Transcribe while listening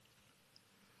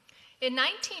In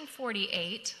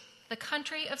 1948, the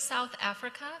country of South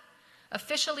Africa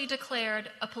officially declared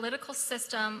a political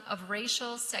system of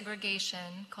racial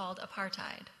segregation called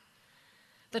apartheid.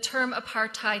 The term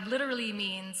apartheid literally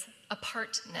means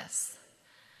apartness.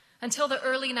 Until the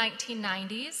early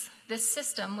 1990s, this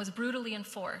system was brutally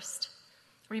enforced,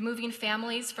 removing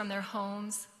families from their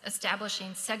homes,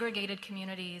 establishing segregated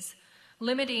communities,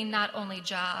 limiting not only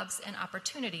jobs and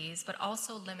opportunities, but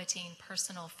also limiting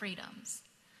personal freedoms.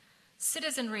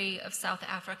 Citizenry of South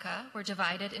Africa were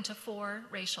divided into 4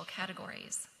 racial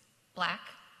categories: Black,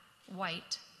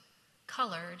 white,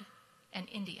 colored, and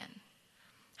Indian.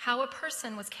 How a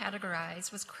person was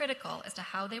categorized was critical as to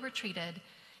how they were treated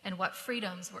and what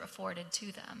freedoms were afforded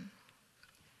to them.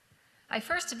 I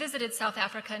first visited South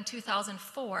Africa in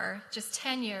 2004, just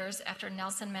 10 years after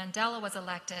Nelson Mandela was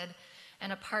elected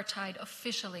and apartheid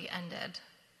officially ended.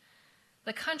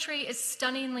 The country is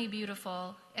stunningly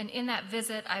beautiful, and in that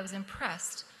visit, I was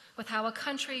impressed with how a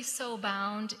country so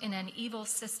bound in an evil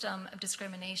system of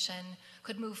discrimination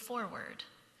could move forward.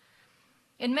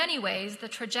 In many ways, the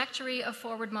trajectory of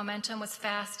forward momentum was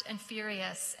fast and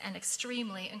furious and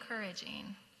extremely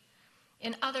encouraging.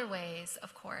 In other ways,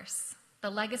 of course, the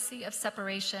legacy of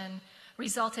separation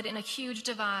resulted in a huge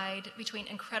divide between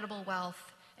incredible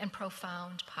wealth and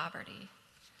profound poverty.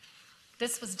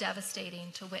 This was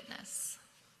devastating to witness.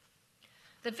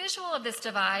 The visual of this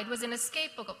divide was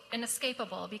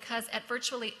inescapable because at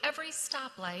virtually every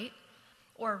stoplight,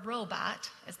 or robot,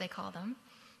 as they call them,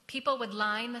 people would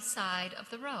line the side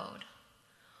of the road.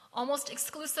 Almost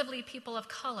exclusively people of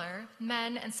color,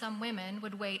 men and some women,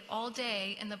 would wait all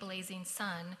day in the blazing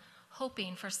sun,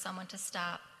 hoping for someone to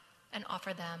stop and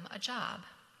offer them a job.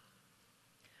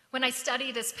 When I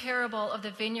study this parable of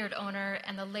the vineyard owner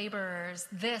and the laborers,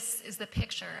 this is the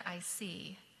picture I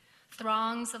see: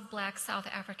 throngs of Black South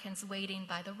Africans waiting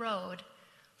by the road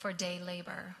for day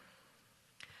labor.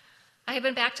 I have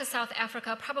been back to South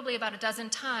Africa probably about a dozen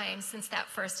times since that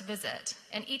first visit,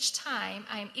 and each time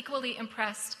I am equally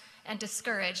impressed and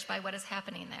discouraged by what is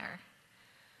happening there.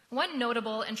 One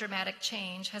notable and dramatic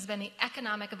change has been the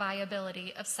economic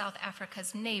viability of South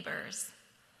Africa's neighbors.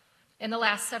 In the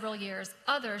last several years,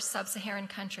 other sub-Saharan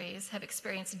countries have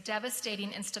experienced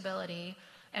devastating instability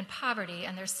and poverty,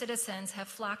 and their citizens have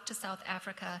flocked to South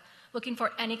Africa looking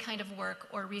for any kind of work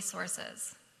or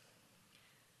resources.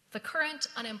 The current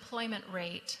unemployment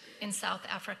rate in South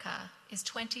Africa is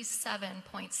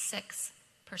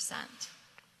 27.6%.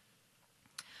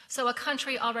 So a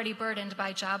country already burdened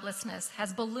by joblessness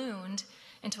has ballooned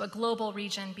into a global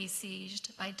region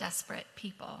besieged by desperate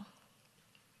people.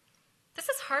 This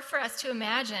is hard for us to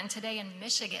imagine today in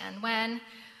Michigan when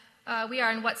we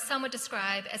are in what some would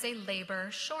describe as a labor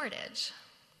shortage.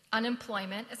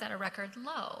 Unemployment is at a record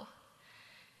low.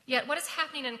 Yet what is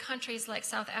happening in countries like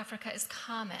South Africa is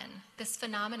common. This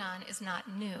phenomenon is not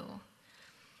new.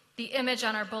 The image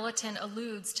on our bulletin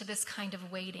alludes to this kind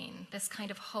of waiting, this kind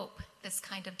of hope, this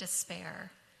kind of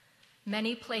despair.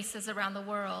 Many places around the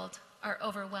world are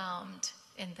overwhelmed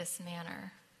in this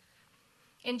manner.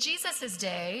 In Jesus'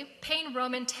 day, paying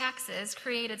Roman taxes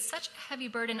created such a heavy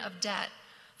burden of debt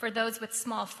for those with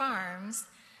small farms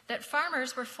that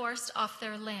farmers were forced off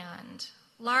their land.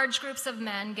 Large groups of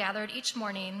men gathered each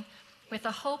morning with the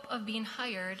hope of being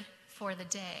hired for the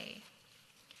day.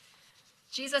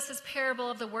 Jesus'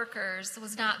 parable of the workers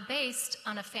was not based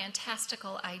on a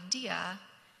fantastical idea.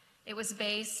 It was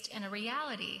based in a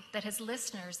reality that his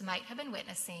listeners might have been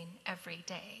witnessing every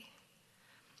day.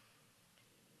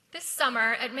 This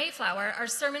summer at Mayflower, our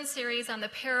sermon series on the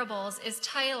parables is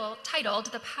titled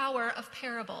The Power of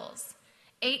Parables: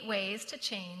 8 Ways to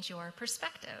Change Your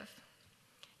Perspective.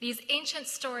 These ancient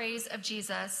stories of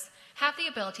Jesus have the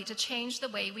ability to change the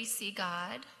way we see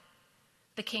God,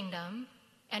 the kingdom,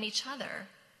 and each other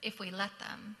if we let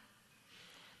them.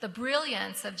 The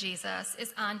brilliance of Jesus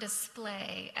is on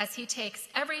display as he takes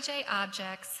everyday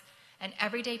objects and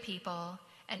everyday people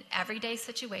and everyday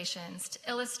situations to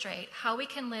illustrate how we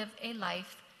can live a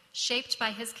life shaped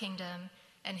by his kingdom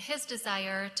and his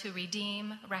desire to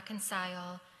redeem,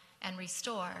 reconcile, and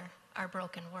restore our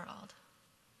broken world.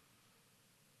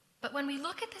 But when we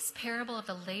look at this parable of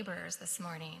the laborers this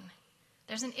morning,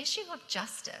 there's an issue of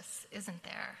justice, isn't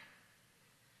there?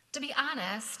 To be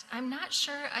honest, I'm not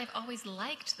sure I've always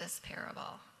liked this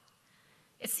parable.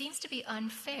 It seems to be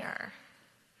unfair.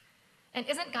 And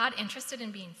isn't God interested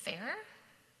in being fair?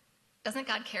 Doesn't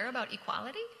God care about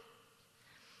equality?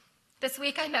 This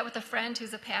week I met with a friend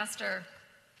who's a pastor,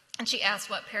 and she asked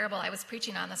what parable I was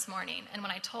preaching on this morning. And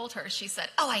when I told her, she said,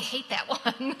 "Oh, I hate that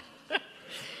one."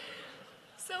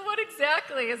 So what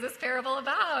exactly is this parable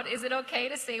about? Is it okay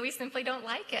to say we simply don't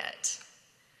like it?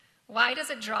 Why does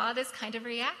it draw this kind of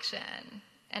reaction?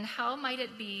 And how might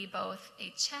it be both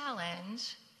a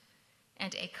challenge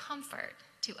and a comfort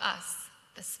to us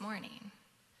this morning?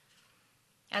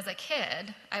 As a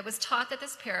kid, I was taught that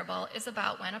this parable is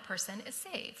about when a person is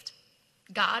saved.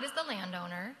 God is the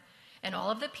landowner, and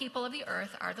all of the people of the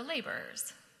earth are the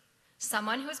laborers.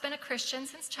 Someone who has been a Christian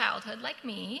since childhood, like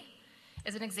me,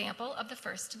 is an example of the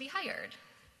first to be hired.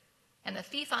 And the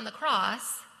thief on the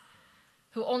cross,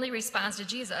 who only responds to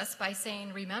Jesus by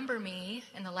saying, "Remember me,"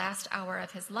 in the last hour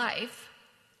of his life,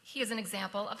 he is an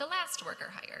example of the last worker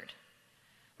hired.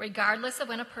 Regardless of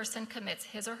when a person commits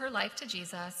his or her life to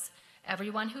Jesus,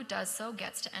 everyone who does so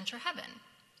gets to enter heaven.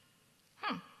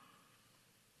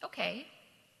 Okay.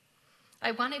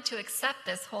 I wanted to accept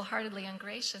this wholeheartedly and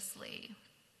graciously,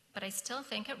 but I still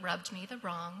think it rubbed me the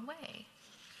wrong way.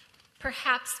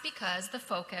 Perhaps because the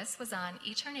focus was on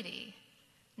eternity,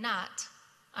 not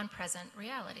on present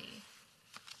reality.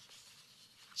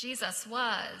 Jesus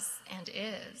was and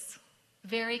is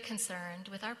very concerned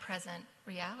with our present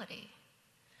reality.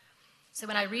 So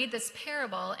when I read this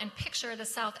parable and picture the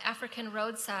South African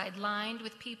roadside lined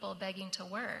with people begging to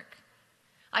work,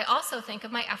 I also think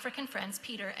of my African friends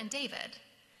Peter and David,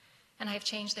 and I have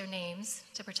changed their names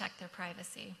to protect their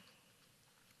privacy.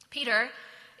 Peter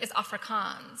is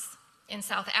Afrikaans. In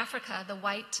South Africa, the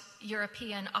white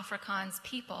European Afrikaans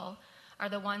people are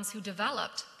the ones who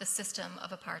developed the system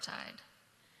of apartheid.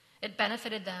 It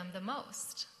benefited them the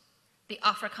most. The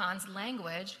Afrikaans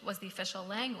language was the official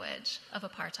language of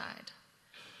apartheid.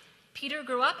 Peter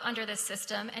grew up under this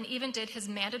system and even did his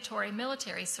mandatory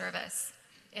military service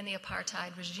in the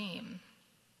apartheid regime.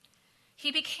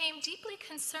 He became deeply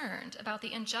concerned about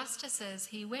the injustices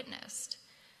he witnessed,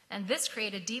 and this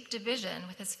created deep division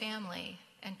with his family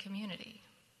and community.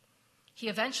 He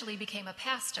eventually became a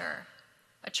pastor,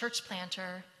 a church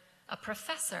planter, a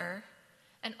professor,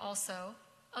 and also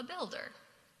a builder.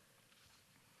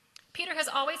 Peter has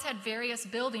always had various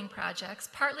building projects,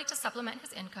 partly to supplement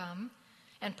his income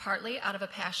and partly out of a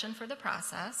passion for the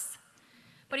process,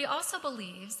 but he also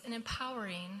believes in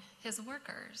empowering his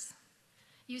workers.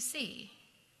 You see,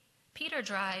 Peter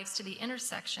drives to the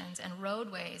intersections and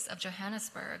roadways of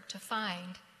Johannesburg to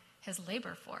find his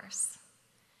labor force.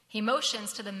 He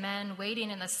motions to the men waiting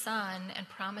in the sun and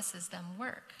promises them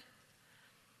work.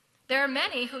 There are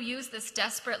many who use this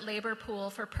desperate labor pool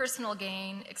for personal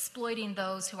gain, exploiting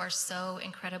those who are so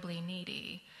incredibly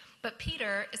needy. But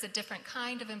Peter is a different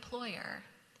kind of employer.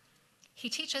 He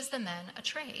teaches the men a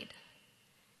trade.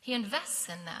 He invests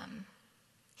in them.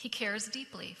 He cares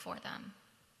deeply for them.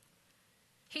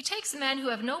 He takes men who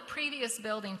have no previous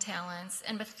building talents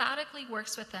and methodically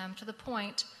works with them to the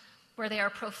point where they are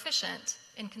proficient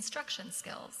in construction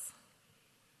skills.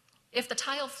 If the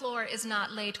tile floor is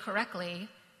not laid correctly,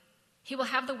 he will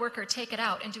have the worker take it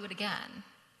out and do it again,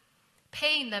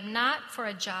 paying them not for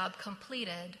a job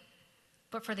completed,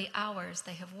 but for the hours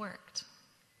they have worked.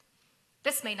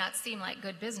 This may not seem like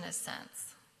good business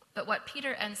sense, but what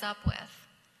Peter ends up with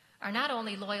are not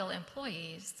only loyal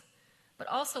employees, but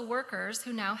also workers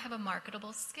who now have a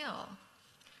marketable skill.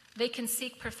 They can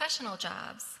seek professional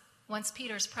jobs once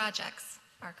Peter's projects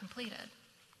are completed.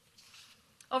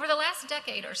 Over the last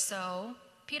decade or so,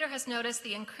 Peter has noticed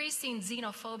the increasing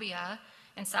xenophobia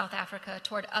in South Africa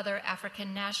toward other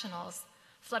African nationals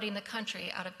flooding the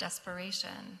country out of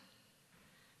desperation.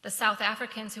 The South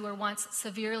Africans who were once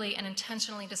severely and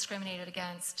intentionally discriminated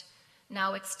against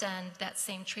now extend that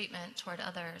same treatment toward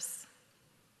others.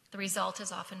 The result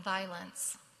is often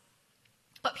violence.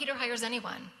 But Peter hires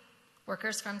anyone,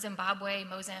 workers from Zimbabwe,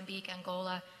 Mozambique,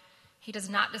 Angola. He does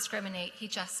not discriminate, he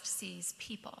just sees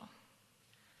people.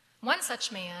 One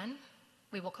such man,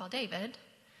 we will call David,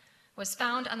 was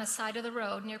found on the side of the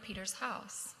road near Peter's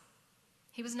house.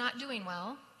 He was not doing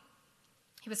well.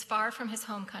 He was far from his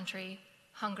home country,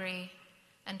 hungry,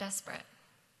 and desperate.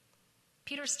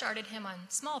 Peter started him on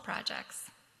small projects,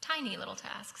 tiny little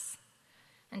tasks,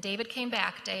 and David came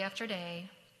back day after day.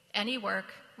 Any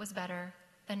work was better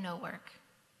than no work.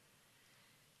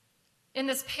 In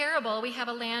this parable, we have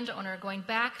a landowner going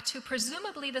back to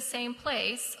presumably the same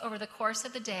place over the course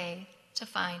of the day to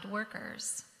find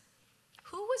workers.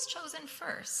 Who was chosen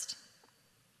first?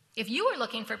 If you were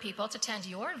looking for people to tend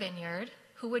your vineyard,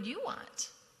 who would you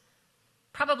want?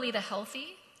 Probably the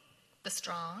healthy, the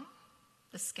strong,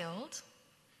 the skilled.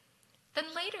 Then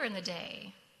later in the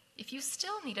day, if you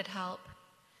still needed help,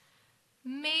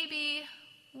 maybe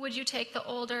would you take the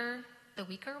older, the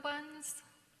weaker ones?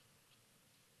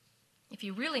 If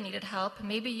you really needed help,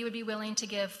 maybe you would be willing to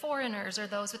give foreigners or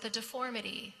those with a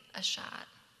deformity a shot.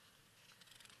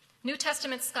 New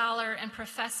Testament scholar and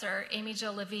professor Amy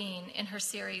Jo Levine, in her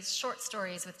series Short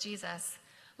Stories with Jesus,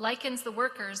 likens the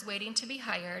workers waiting to be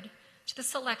hired to the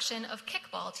selection of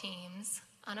kickball teams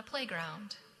on a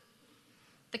playground.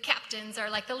 The captains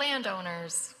are like the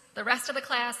landowners. The rest of the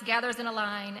class gathers in a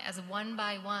line as one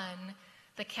by one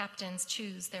the captains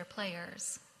choose their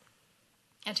players.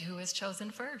 And who is chosen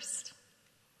first?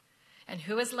 And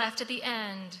who is left at the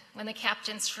end when the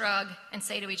captains shrug and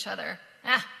say to each other,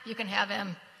 you can have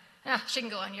him. She can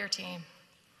go on your team.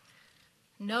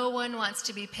 No one wants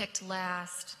to be picked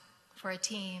last for a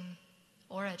team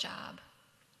or a job.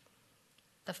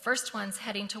 The first ones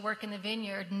heading to work in the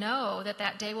vineyard know that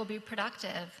that day will be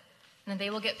productive and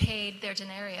they will get paid their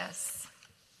denarius.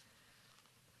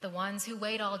 The ones who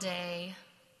wait all day,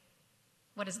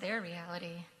 what is their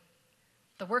reality?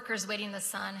 The workers waiting in the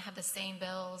sun have the same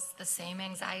bills, the same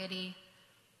anxiety,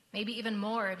 maybe even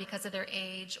more because of their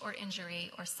age or injury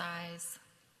or size.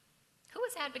 Who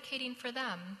is advocating for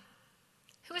them?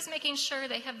 Who is making sure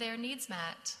they have their needs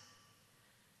met?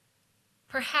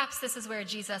 Perhaps this is where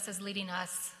Jesus is leading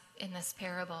us in this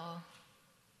parable.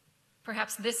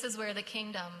 Perhaps this is where the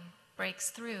kingdom breaks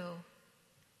through.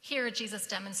 Here, Jesus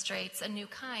demonstrates a new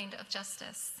kind of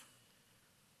justice.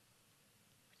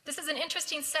 This is an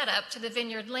interesting setup to the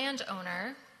vineyard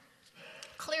landowner.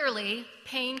 Clearly,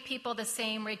 paying people the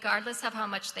same regardless of how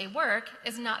much they work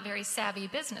is not very savvy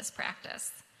business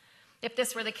practice. If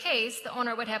this were the case, the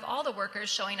owner would have all the workers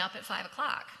showing up at 5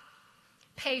 o'clock.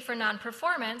 Pay for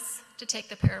non-performance, to take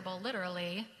the parable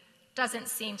literally, doesn't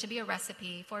seem to be a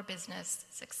recipe for business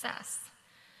success.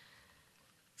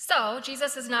 So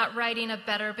Jesus is not writing a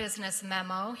better business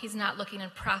memo. He's not looking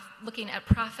at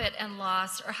profit and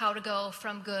loss or how to go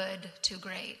from good to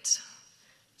great.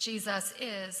 Jesus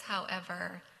is,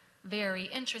 however, very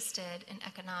interested in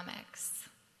economics.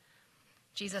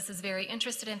 Jesus is very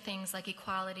interested in things like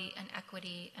equality and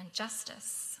equity and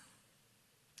justice.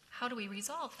 How do we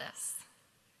resolve this?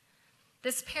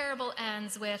 This parable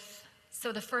ends with,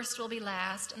 so the first will be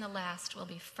last and the last will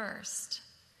be first.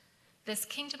 This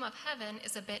kingdom of heaven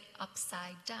is a bit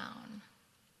upside down.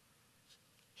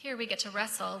 Here we get to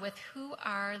wrestle with who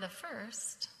are the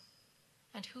first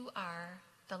and who are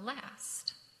the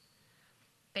last.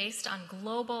 Based on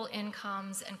global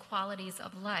incomes and qualities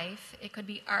of life, it could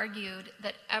be argued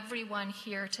that everyone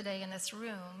here today in this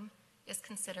room is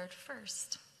considered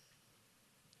first.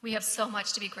 We have so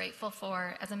much to be grateful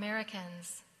for as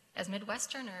Americans, as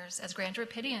Midwesterners, as Grand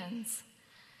Rapidians.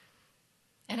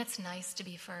 And it's nice to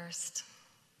be first.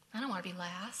 I don't want to be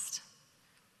last.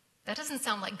 That doesn't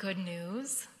sound like good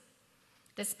news.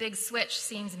 This big switch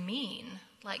seems mean,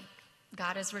 like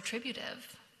God is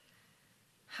retributive.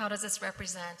 How does this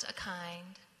represent a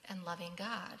kind and loving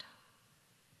God?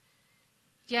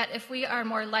 Yet, if we are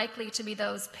more likely to be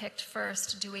those picked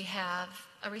first, do we have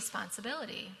a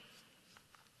responsibility?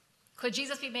 Could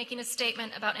Jesus be making a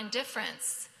statement about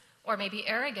indifference or maybe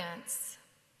arrogance?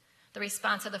 The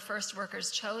response of the first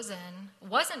workers chosen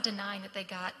wasn't denying that they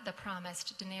got the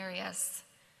promised denarius.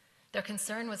 Their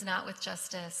concern was not with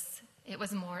justice. It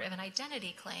was more of an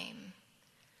identity claim.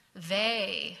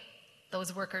 They,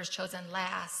 those workers chosen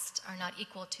last, are not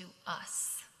equal to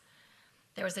us.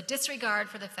 There was a disregard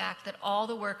for the fact that all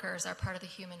the workers are part of the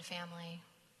human family.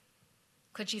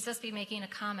 Could Jesus be making a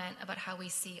comment about how we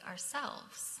see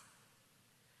ourselves?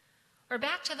 Or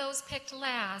back to those picked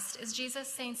last, is Jesus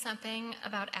saying something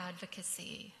about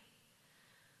advocacy?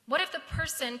 What if the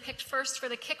person picked first for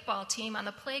the kickball team on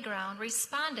the playground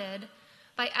responded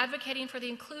by advocating for the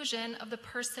inclusion of the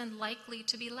person likely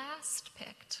to be last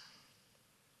picked?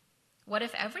 What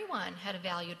if everyone had a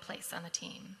valued place on the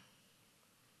team?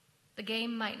 The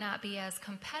game might not be as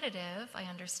competitive, I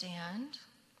understand,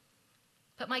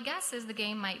 but my guess is the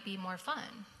game might be more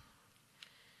fun.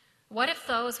 What if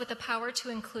those with the power to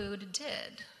include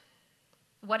did?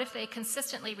 What if they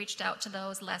consistently reached out to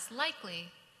those less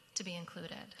likely to be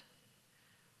included?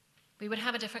 We would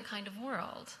have a different kind of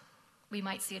world. We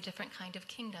might see a different kind of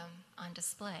kingdom on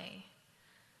display.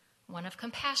 One of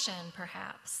compassion,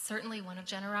 perhaps, certainly one of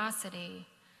generosity.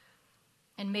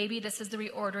 And maybe this is the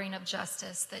reordering of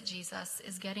justice that Jesus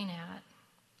is getting at.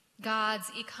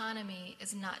 God's economy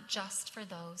is not just for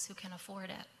those who can afford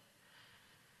it.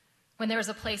 When there is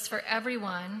a place for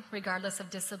everyone, regardless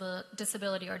of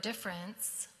disability or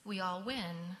difference, we all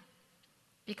win.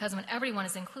 Because when everyone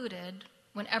is included,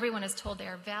 when everyone is told they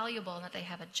are valuable and that they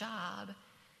have a job,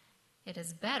 it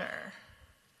is better.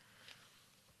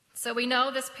 So we know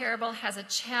this parable has a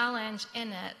challenge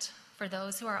in it for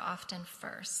those who are often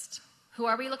first. Who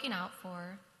are we looking out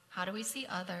for? How do we see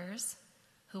others?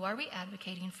 Who are we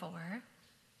advocating for?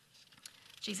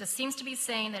 Jesus seems to be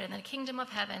saying that in the kingdom of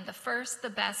heaven, the first, the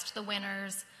best, the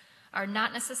winners are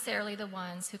not necessarily the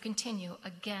ones who continue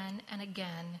again and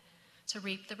again to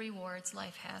reap the rewards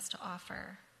life has to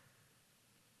offer.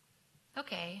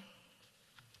 Okay,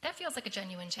 that feels like a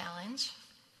genuine challenge.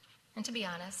 And to be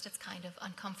honest, it's kind of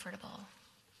uncomfortable.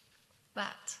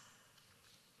 But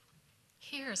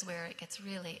here's where it gets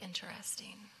really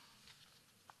interesting.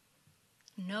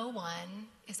 No one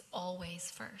is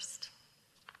always first.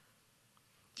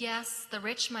 Yes, the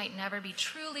rich might never be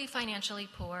truly financially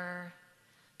poor.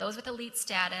 Those with elite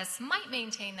status might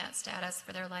maintain that status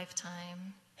for their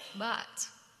lifetime. But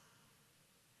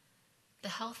the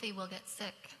healthy will get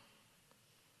sick.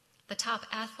 The top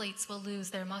athletes will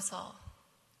lose their muscle.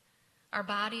 Our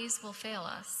bodies will fail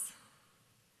us.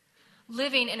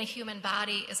 Living in a human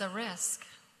body is a risk.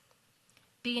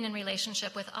 Being in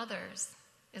relationship with others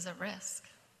is a risk.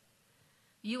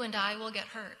 You and I will get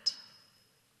hurt,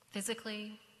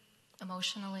 physically,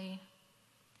 emotionally.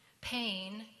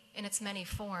 Pain, in its many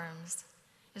forms,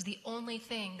 is the only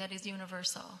thing that is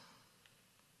universal.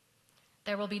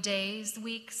 There will be days,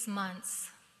 weeks, months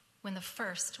when the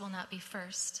first will not be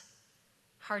first.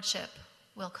 Hardship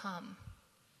will come.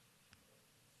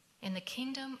 In the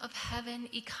kingdom of heaven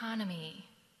economy,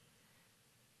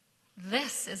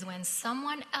 this is when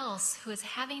someone else who is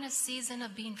having a season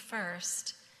of being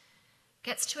first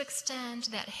gets to extend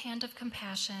that hand of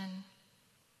compassion,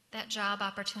 that job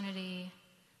opportunity,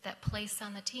 that place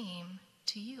on the team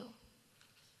to you.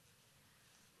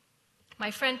 My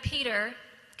friend Peter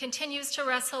continues to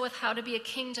wrestle with how to be a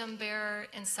kingdom bearer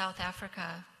in South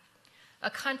Africa,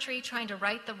 a country trying to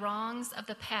right the wrongs of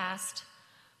the past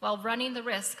while running the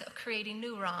risk of creating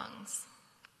new wrongs.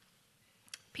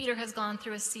 Peter has gone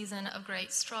through a season of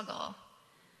great struggle,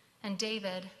 and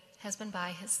David has been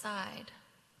by his side.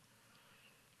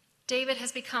 David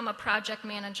has become a project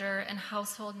manager and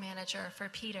household manager for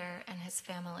Peter and his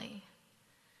family.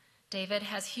 David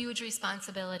has huge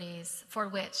responsibilities for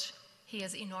which he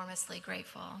is enormously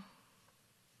grateful.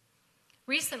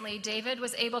 Recently, David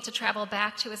was able to travel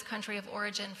back to his country of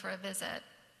origin for a visit.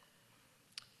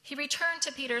 He returned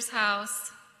to Peter's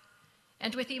house,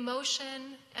 and with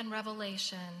emotion and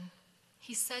revelation,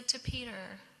 he said to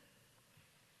Peter,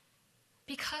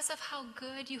 "Because of how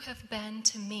good you have been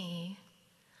to me,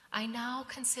 I now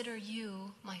consider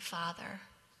you my father."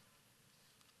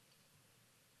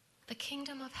 The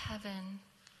kingdom of heaven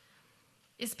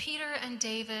is Peter and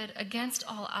David against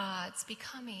all odds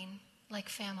becoming like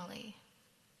family.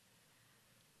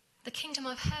 The kingdom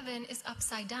of heaven is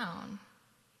upside down.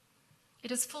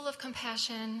 It is full of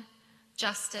compassion,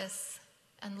 justice,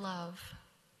 and love.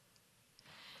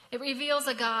 It reveals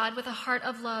a God with a heart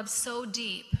of love so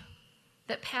deep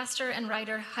that pastor and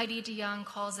writer Heidi DeYoung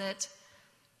calls it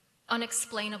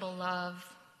unexplainable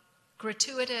love,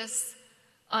 gratuitous,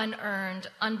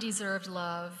 unearned, undeserved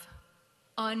love,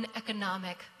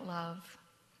 uneconomic love,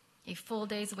 a full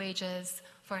day's wages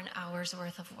for an hour's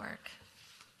worth of work.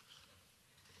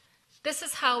 This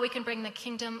is how we can bring the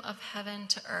kingdom of heaven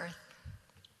to earth,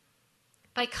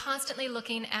 by constantly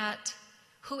looking at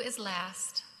who is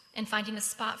last and finding a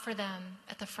spot for them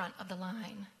at the front of the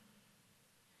line.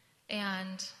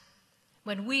 And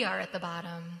when we are at the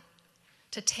bottom,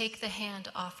 to take the hand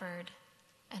offered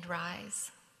and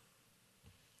rise.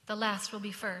 The last will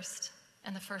be first,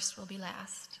 and the first will be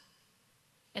last.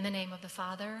 In the name of the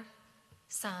Father,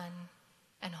 Son,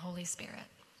 and Holy Spirit.